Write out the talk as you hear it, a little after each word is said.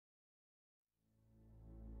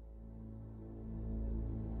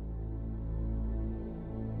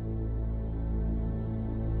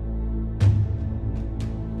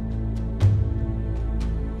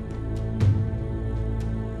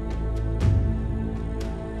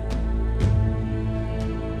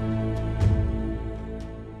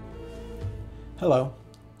Hello,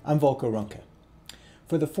 I'm Volko.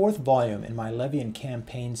 For the fourth volume in my Levy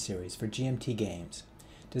Campaign Series for GMT Games,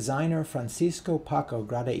 designer Francisco Paco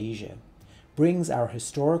Gradaige brings our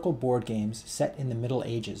historical board games set in the Middle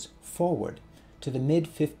Ages forward to the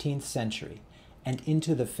mid-15th century and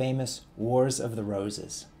into the famous Wars of the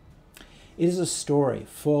Roses. It is a story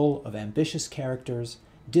full of ambitious characters,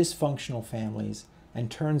 dysfunctional families, and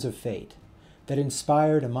turns of fate that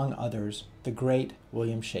inspired, among others, the great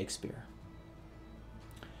William Shakespeare.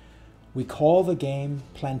 We call the game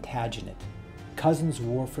Plantagenet, Cousins'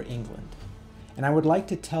 War for England, and I would like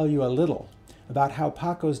to tell you a little about how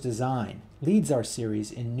Paco's design leads our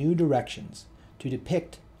series in new directions to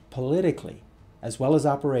depict politically, as well as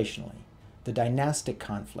operationally, the dynastic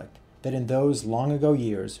conflict that in those long ago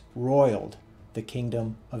years roiled the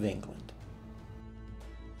Kingdom of England.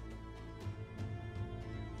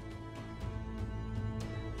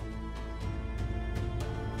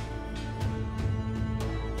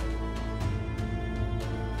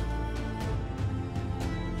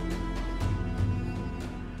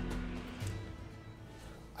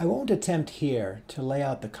 I won't attempt here to lay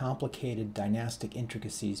out the complicated dynastic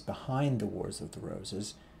intricacies behind the Wars of the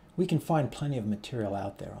Roses. We can find plenty of material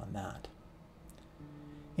out there on that.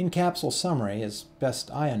 In capsule summary, as best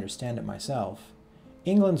I understand it myself,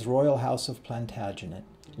 England's royal house of Plantagenet,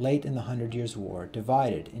 late in the Hundred Years' War,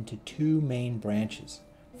 divided into two main branches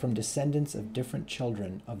from descendants of different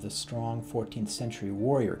children of the strong 14th century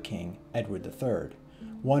warrior king Edward III,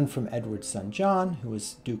 one from Edward's son John, who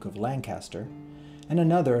was Duke of Lancaster, and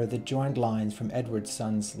another that joined lines from Edward's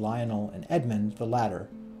sons Lionel and Edmund, the latter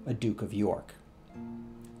a Duke of York.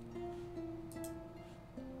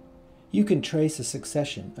 You can trace a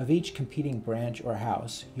succession of each competing branch or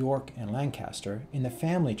house, York and Lancaster, in the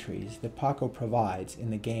family trees that Paco provides in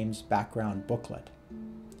the game's background booklet.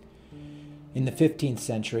 In the 15th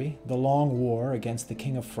century, the long war against the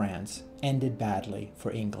King of France ended badly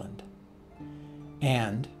for England.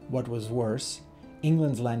 And, what was worse,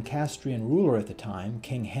 England's Lancastrian ruler at the time,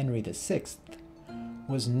 King Henry VI,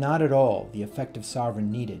 was not at all the effective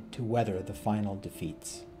sovereign needed to weather the final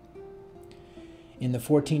defeats. In the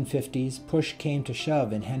 1450s, push came to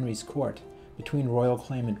shove in Henry's court between royal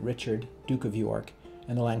claimant Richard, Duke of York,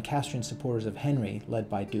 and the Lancastrian supporters of Henry, led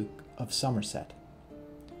by Duke of Somerset.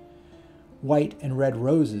 White and red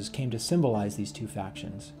roses came to symbolize these two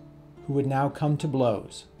factions, who would now come to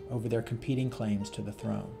blows over their competing claims to the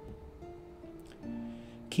throne.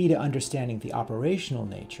 Key to understanding the operational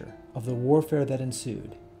nature of the warfare that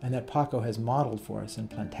ensued, and that Paco has modeled for us in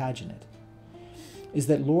Plantagenet, is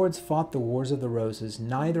that lords fought the Wars of the Roses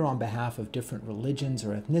neither on behalf of different religions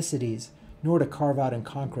or ethnicities, nor to carve out and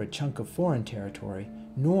conquer a chunk of foreign territory,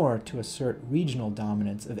 nor to assert regional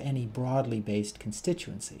dominance of any broadly based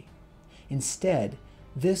constituency. Instead,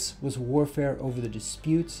 this was warfare over the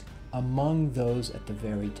disputes among those at the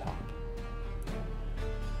very top.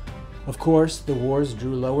 Of course, the wars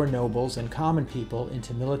drew lower nobles and common people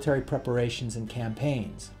into military preparations and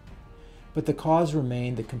campaigns, but the cause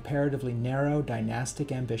remained the comparatively narrow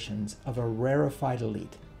dynastic ambitions of a rarefied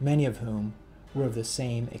elite, many of whom were of the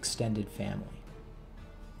same extended family.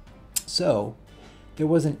 So, there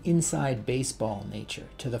was an inside baseball nature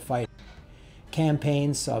to the fight.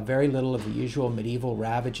 Campaigns saw very little of the usual medieval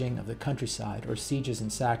ravaging of the countryside or sieges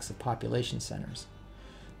and sacks of population centers.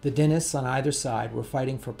 The dynasts on either side were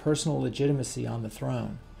fighting for personal legitimacy on the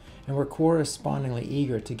throne, and were correspondingly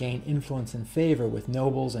eager to gain influence and favor with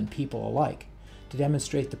nobles and people alike, to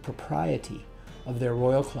demonstrate the propriety of their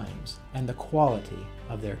royal claims and the quality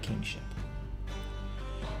of their kingship.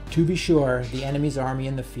 To be sure, the enemy's army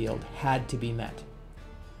in the field had to be met,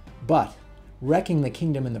 but wrecking the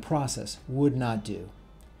kingdom in the process would not do.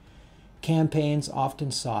 Campaigns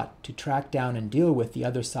often sought to track down and deal with the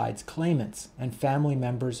other side's claimants and family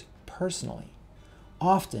members personally,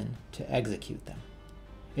 often to execute them.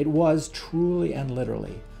 It was truly and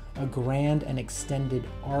literally a grand and extended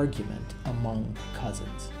argument among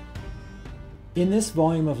cousins. In this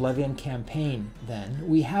volume of Levy Campaign, then,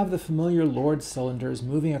 we have the familiar lord cylinders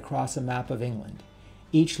moving across a map of England,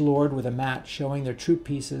 each lord with a mat showing their troop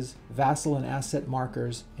pieces, vassal and asset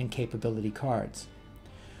markers, and capability cards.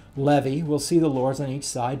 Levy will see the lords on each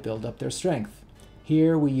side build up their strength.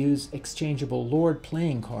 Here we use exchangeable lord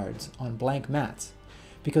playing cards on blank mats,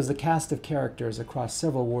 because the cast of characters across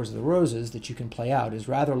several Wars of the Roses that you can play out is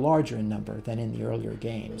rather larger in number than in the earlier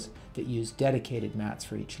games that used dedicated mats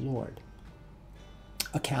for each lord.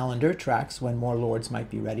 A calendar tracks when more lords might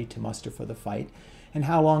be ready to muster for the fight, and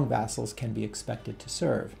how long vassals can be expected to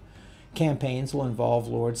serve. Campaigns will involve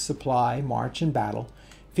lords' supply, march, and battle,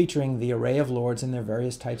 featuring the array of lords and their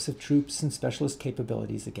various types of troops and specialist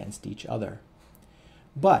capabilities against each other.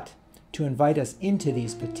 But to invite us into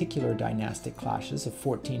these particular dynastic clashes of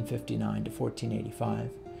 1459 to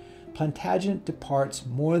 1485, Plantagenet departs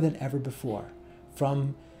more than ever before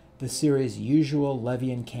from the series' usual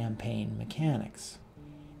Levy campaign mechanics.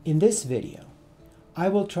 In this video, I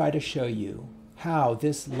will try to show you how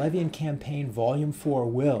this Levy Campaign Volume 4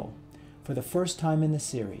 will, for the first time in the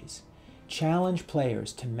series, challenge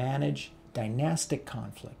players to manage dynastic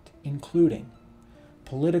conflict, including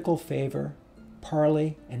political favor,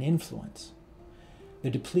 parley, and influence, the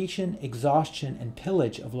depletion, exhaustion, and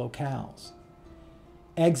pillage of locales,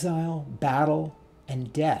 exile, battle,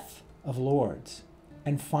 and death of lords,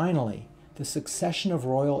 and finally, the succession of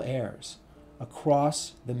royal heirs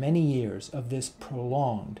across the many years of this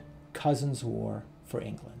prolonged Cousins' War for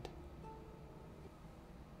England.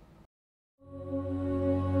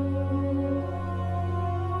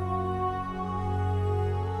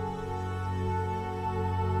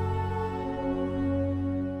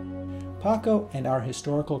 Paco and our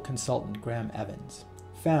historical consultant Graham Evans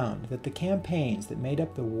found that the campaigns that made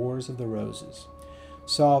up the Wars of the Roses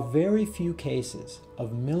saw very few cases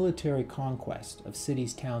of military conquest of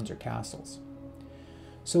cities, towns, or castles.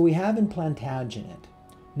 So we have in Plantagenet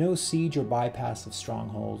no siege or bypass of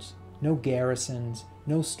strongholds, no garrisons,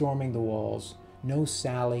 no storming the walls, no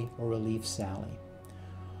sally or relief sally.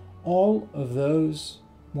 All of those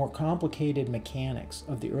more complicated mechanics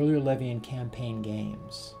of the earlier Levy campaign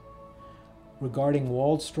games regarding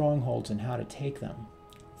walled strongholds and how to take them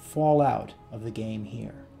fall out of the game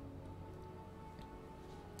here.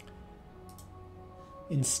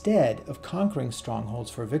 Instead of conquering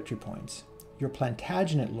strongholds for victory points, your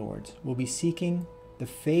Plantagenet lords will be seeking the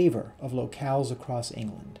favor of locales across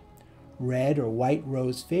England. Red or white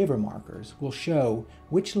rose favor markers will show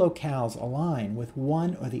which locales align with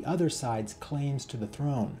one or the other side's claims to the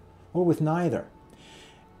throne, or with neither.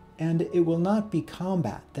 And it will not be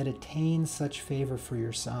combat that attains such favor for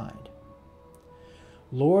your side.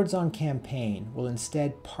 Lords on campaign will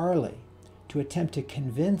instead parley to attempt to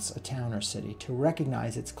convince a town or city to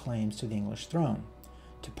recognize its claims to the English throne.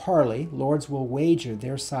 To parley, lords will wager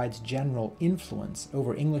their side's general influence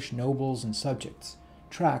over English nobles and subjects,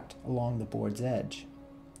 tracked along the board's edge.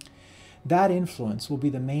 That influence will be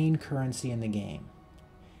the main currency in the game.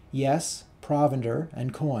 Yes, provender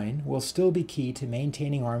and coin will still be key to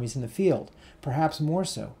maintaining armies in the field, perhaps more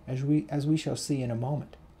so, as we shall see in a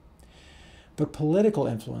moment. But political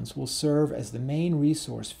influence will serve as the main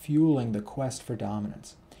resource fueling the quest for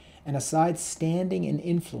dominance, and a side's standing and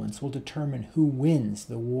influence will determine who wins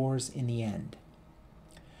the wars in the end.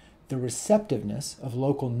 The receptiveness of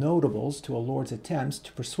local notables to a lord's attempts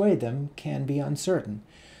to persuade them can be uncertain,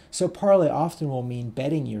 so parley often will mean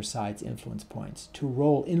betting your side's influence points to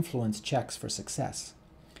roll influence checks for success.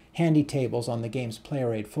 Handy tables on the game's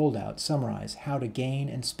player aid foldout summarize how to gain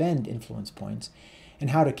and spend influence points and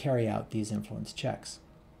how to carry out these influence checks.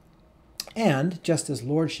 And, just as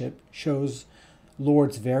lordship shows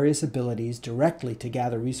lords' various abilities directly to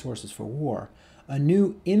gather resources for war, a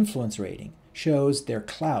new influence rating shows their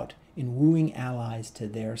clout in wooing allies to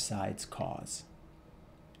their side's cause.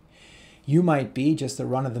 You might be just a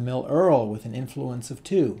run-of-the-mill earl with an influence of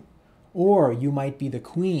 2, or you might be the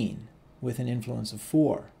queen with an influence of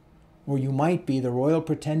 4, or you might be the royal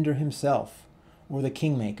pretender himself, or the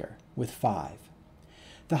kingmaker with 5.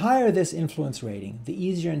 The higher this influence rating, the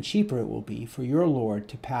easier and cheaper it will be for your lord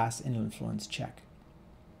to pass an influence check.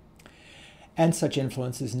 And such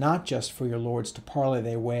influence is not just for your lords to parley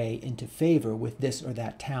their way into favor with this or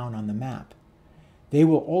that town on the map. They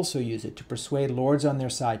will also use it to persuade lords on their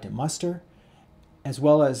side to muster, as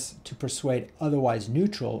well as to persuade otherwise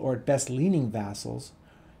neutral or at best leaning vassals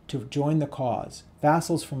to join the cause,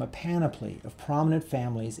 vassals from a panoply of prominent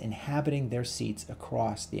families inhabiting their seats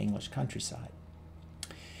across the English countryside.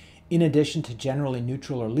 In addition to generally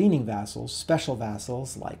neutral or leaning vassals, special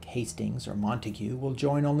vassals like Hastings or Montague will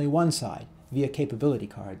join only one side via capability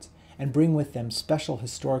cards and bring with them special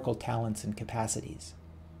historical talents and capacities.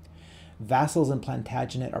 Vassals in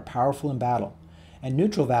Plantagenet are powerful in battle, and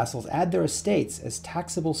neutral vassals add their estates as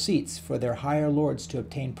taxable seats for their higher lords to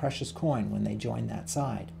obtain precious coin when they join that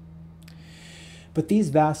side. But these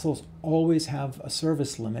vassals always have a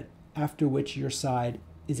service limit after which your side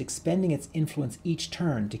is expending its influence each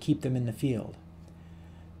turn to keep them in the field.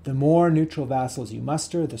 The more neutral vassals you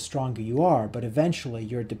muster, the stronger you are, but eventually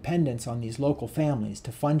your dependence on these local families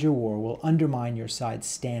to fund your war will undermine your side's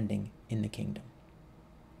standing in the kingdom.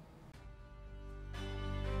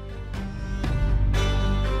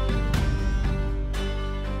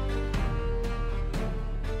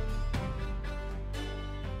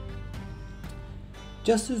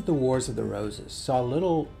 Just as the Wars of the Roses saw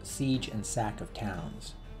little siege and sack of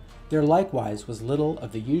towns, there likewise was little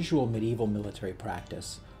of the usual medieval military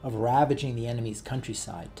practice of ravaging the enemy's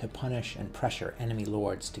countryside to punish and pressure enemy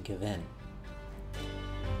lords to give in.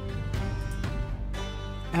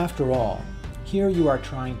 After all, here you are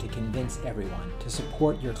trying to convince everyone to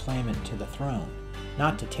support your claimant to the throne,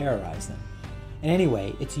 not to terrorize them. And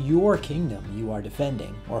anyway, it's your kingdom you are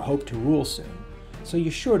defending or hope to rule soon, so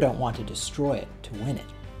you sure don't want to destroy it to win it.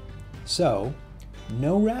 So,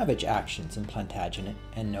 no ravage actions in Plantagenet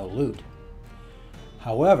and no loot.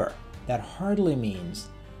 However, that hardly means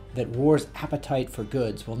that war's appetite for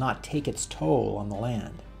goods will not take its toll on the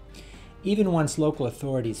land. Even once local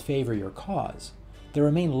authorities favor your cause, there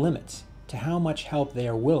remain limits to how much help they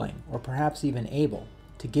are willing, or perhaps even able,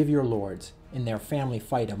 to give your lords in their family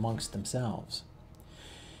fight amongst themselves.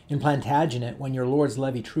 In Plantagenet, when your lords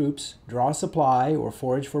levy troops, draw supply or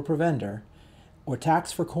forage for provender, or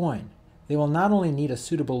tax for coin, they will not only need a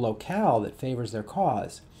suitable locale that favors their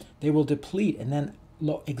cause, they will deplete and then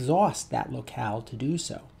exhaust that locale to do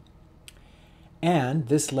so. And,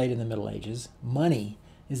 this late in the Middle Ages, money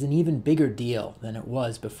is an even bigger deal than it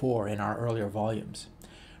was before in our earlier volumes.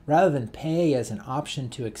 Rather than pay as an option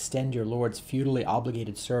to extend your lord's feudally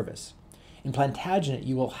obligated service, in Plantagenet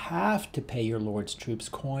you will have to pay your lord's troops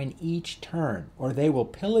coin each turn, or they will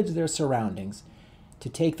pillage their surroundings to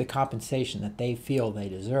take the compensation that they feel they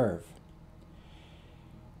deserve.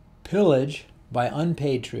 Pillage by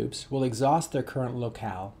unpaid troops will exhaust their current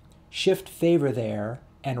locale, shift favor there,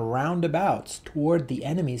 and roundabouts toward the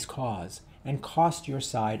enemy's cause, and cost your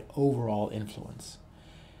side overall influence.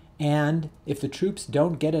 And if the troops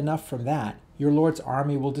don't get enough from that, your lord's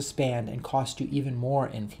army will disband and cost you even more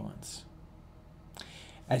influence.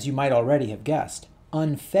 As you might already have guessed,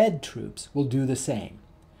 unfed troops will do the same.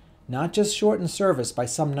 Not just shorten service by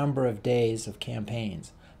some number of days of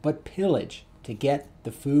campaigns, but pillage to get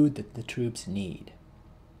the food that the troops need.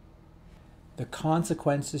 The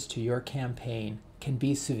consequences to your campaign can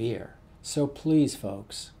be severe, so please,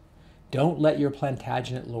 folks, don't let your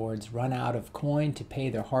Plantagenet lords run out of coin to pay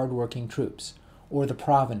their hard-working troops, or the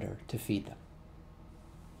provender to feed them.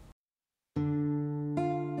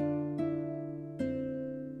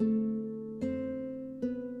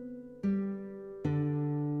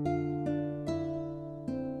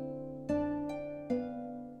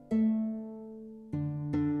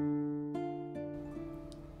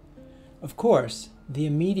 Of course, the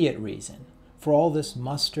immediate reason for all this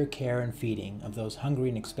muster, care, and feeding of those hungry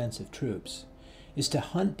and expensive troops is to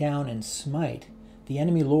hunt down and smite the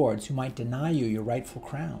enemy lords who might deny you your rightful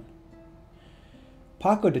crown.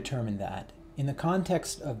 Paco determined that, in the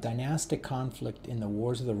context of dynastic conflict in the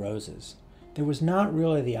Wars of the Roses, there was not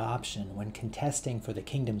really the option when contesting for the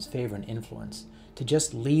kingdom's favor and influence to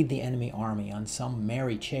just lead the enemy army on some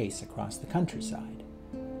merry chase across the countryside.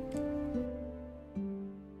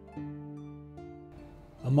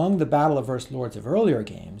 Among the battle-averse lords of earlier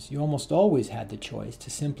games, you almost always had the choice to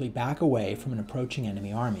simply back away from an approaching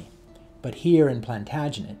enemy army. But here in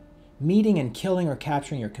Plantagenet, meeting and killing or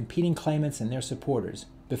capturing your competing claimants and their supporters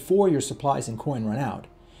before your supplies and coin run out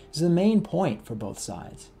is the main point for both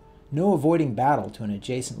sides. No avoiding battle to an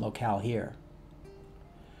adjacent locale here.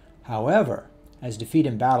 However, as defeat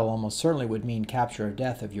in battle almost certainly would mean capture or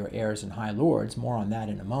death of your heirs and high lords, more on that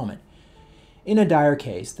in a moment, in a dire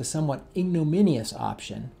case, the somewhat ignominious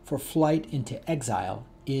option for flight into exile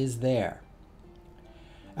is there.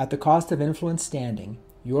 At the cost of influence standing,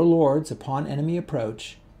 your lords, upon enemy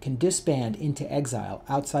approach, can disband into exile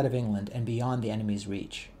outside of England and beyond the enemy's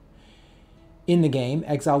reach. In the game,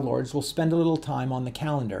 exiled lords will spend a little time on the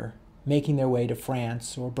calendar, making their way to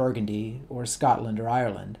France or Burgundy or Scotland or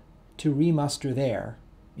Ireland, to remuster there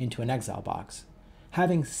into an exile box,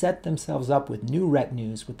 having set themselves up with new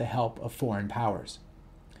retinues with the help of foreign powers.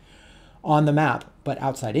 On the map, but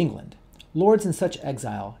outside England, lords in such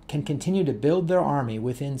exile can continue to build their army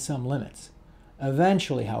within some limits.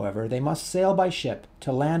 Eventually, however, they must sail by ship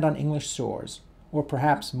to land on English shores, or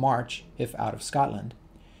perhaps march, if out of Scotland,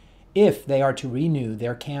 if they are to renew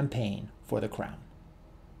their campaign for the crown.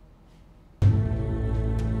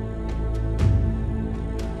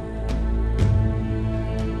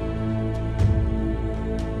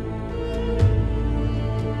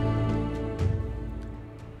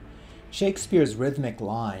 Shakespeare's rhythmic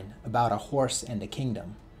line about a horse and a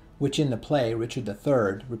kingdom, which in the play Richard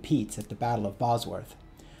III repeats at the Battle of Bosworth,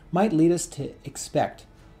 might lead us to expect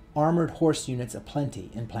armored horse units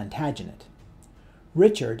aplenty in Plantagenet.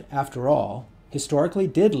 Richard, after all, historically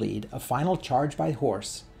did lead a final charge by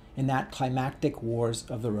horse in that climactic Wars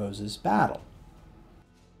of the Roses battle.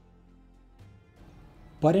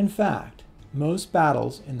 But in fact, Most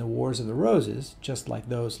battles in the Wars of the Roses, just like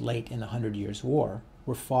those late in the Hundred Years' War,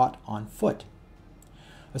 were fought on foot.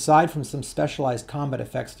 Aside from some specialized combat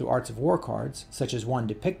effects through Arts of War cards, such as one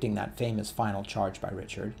depicting that famous final charge by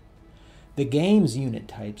Richard, the game's unit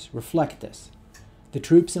types reflect this. The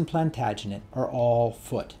troops in Plantagenet are all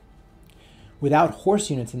foot. Without horse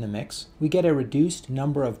units in the mix, we get a reduced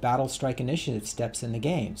number of battle strike initiative steps in the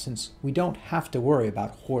game, since we don't have to worry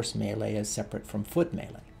about horse melee as separate from foot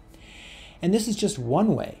melee. And this is just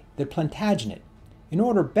one way that Plantagenet, in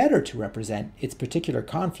order better to represent its particular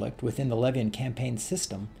conflict within the Levy Campaign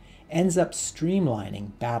system, ends up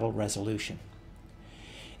streamlining battle resolution.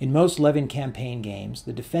 In most Levy Campaign games,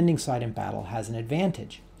 the defending side in battle has an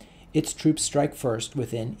advantage. Its troops strike first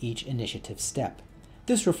within each initiative step.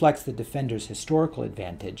 This reflects the defender's historical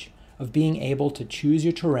advantage of being able to choose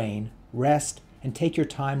your terrain, rest, and take your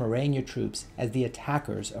time arraying your troops as the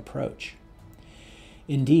attackers approach.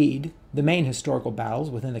 Indeed, the main historical battles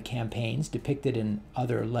within the campaigns depicted in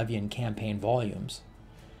other Levy Campaign volumes,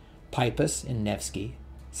 Pipus in Nevsky,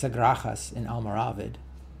 Sagrajas in Almoravid,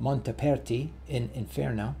 Monteperti in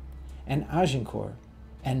Inferno, and Agincourt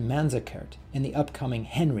and Manzikert in the upcoming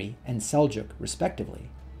Henry and Seljuk, respectively,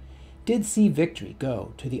 did see victory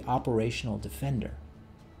go to the operational defender.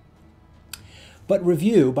 But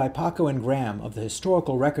review by Paco and Graham of the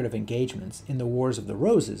historical record of engagements in the Wars of the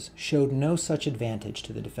Roses showed no such advantage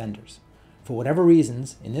to the defenders. For whatever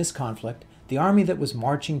reasons, in this conflict, the army that was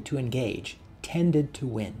marching to engage tended to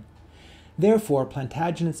win. Therefore,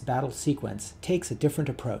 Plantagenet's battle sequence takes a different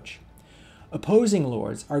approach. Opposing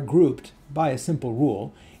lords are grouped, by a simple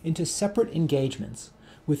rule, into separate engagements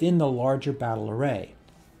within the larger battle array.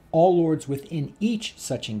 All lords within each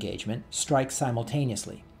such engagement strike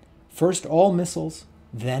simultaneously. First all missiles,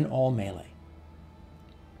 then all melee.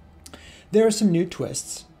 There are some new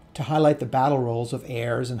twists to highlight the battle roles of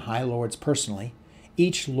heirs and high lords personally.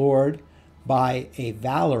 Each lord, by a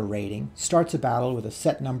valor rating, starts a battle with a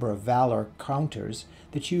set number of valor counters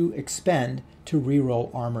that you expend to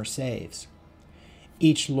reroll armor saves.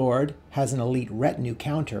 Each lord has an elite retinue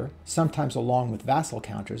counter, sometimes along with vassal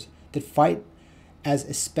counters, that fight as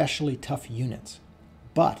especially tough units.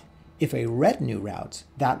 But if a retinue routs,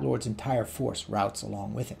 that lord's entire force routs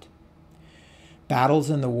along with it. Battles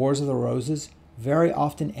in the Wars of the Roses very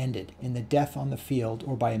often ended in the death on the field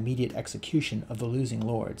or by immediate execution of the losing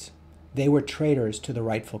lords. They were traitors to the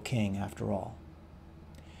rightful king, after all.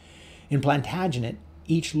 In Plantagenet,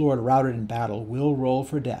 each lord routed in battle will roll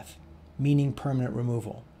for death, meaning permanent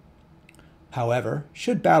removal. However,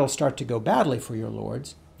 should battle start to go badly for your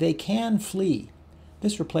lords, they can flee.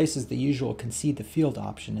 This replaces the usual concede the field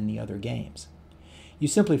option in the other games. You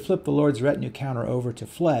simply flip the lord's retinue counter over to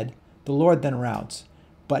fled, the lord then routs,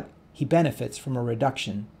 but he benefits from a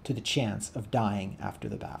reduction to the chance of dying after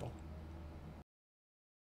the battle.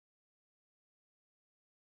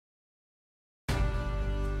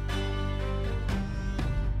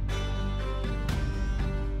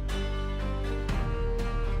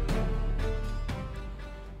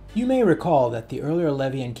 You may recall that the earlier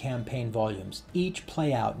Levy Campaign volumes each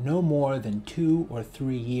play out no more than 2 or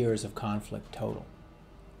 3 years of conflict total.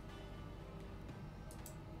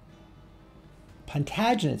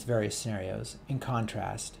 Plantagenet's various scenarios, in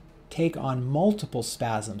contrast, take on multiple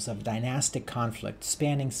spasms of dynastic conflict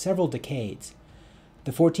spanning several decades,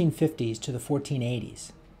 the 1450s to the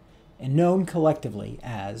 1480s, and known collectively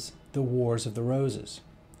as the Wars of the Roses.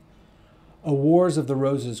 A Wars of the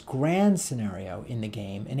Roses grand scenario in the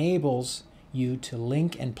game enables you to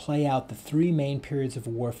link and play out the 3 main periods of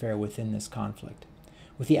warfare within this conflict,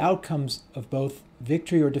 with the outcomes of both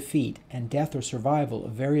victory or defeat and death or survival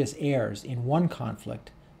of various heirs in one conflict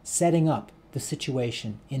setting up the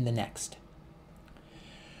situation in the next.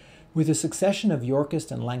 With a succession of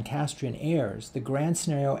Yorkist and Lancastrian heirs, the grand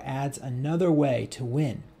scenario adds another way to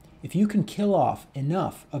win. If you can kill off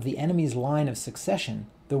enough of the enemy's line of succession,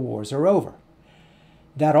 the wars are over.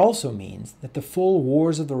 That also means that the full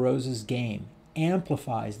Wars of the Roses game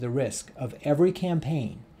amplifies the risk of every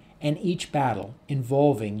campaign and each battle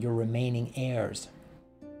involving your remaining heirs.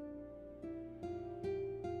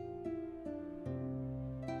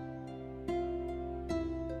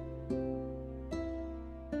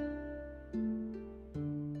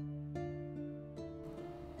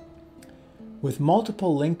 With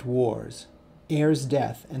multiple linked wars, heirs'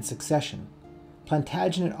 death, and succession,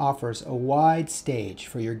 Plantagenet offers a wide stage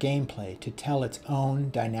for your gameplay to tell its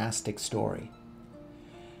own dynastic story.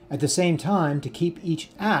 At the same time, to keep each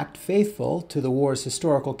act faithful to the war's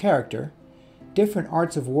historical character, different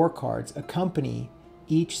Arts of War cards accompany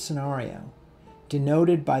each scenario,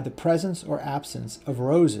 denoted by the presence or absence of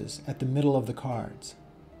roses at the middle of the cards.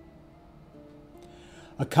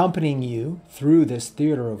 Accompanying you through this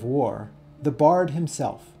theater of war, the bard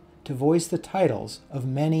himself, to voice the titles of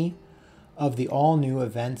many of the all-new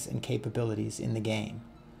events and capabilities in the game.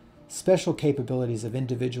 Special capabilities of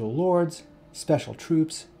individual lords, special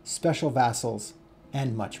troops, special vassals,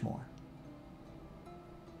 and much more.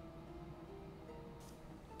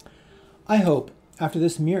 I hope, after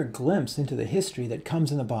this mere glimpse into the history that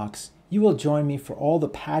comes in the box, you will join me for all the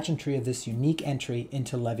pageantry of this unique entry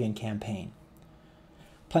into Levy Campaign.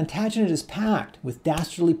 Plantagenet is packed with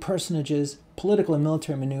dastardly personages, political and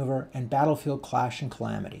military maneuver, and battlefield clash and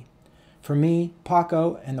calamity. For me,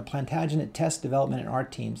 Paco and the Plantagenet test development and art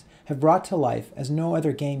teams have brought to life, as no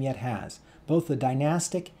other game yet has, both the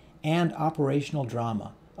dynastic and operational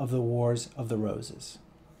drama of the Wars of the Roses.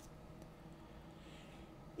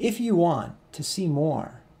 If you want to see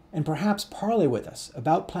more, and perhaps parley with us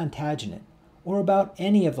about Plantagenet, or about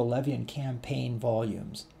any of the Levy Campaign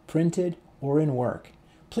volumes, printed or in work,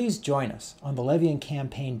 please join us on the Levy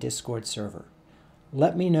Campaign Discord server.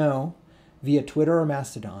 Let me know via Twitter or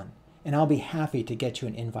Mastodon, and I'll be happy to get you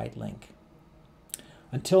an invite link.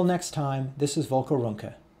 Until next time, this is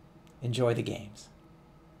Volko. Enjoy the games.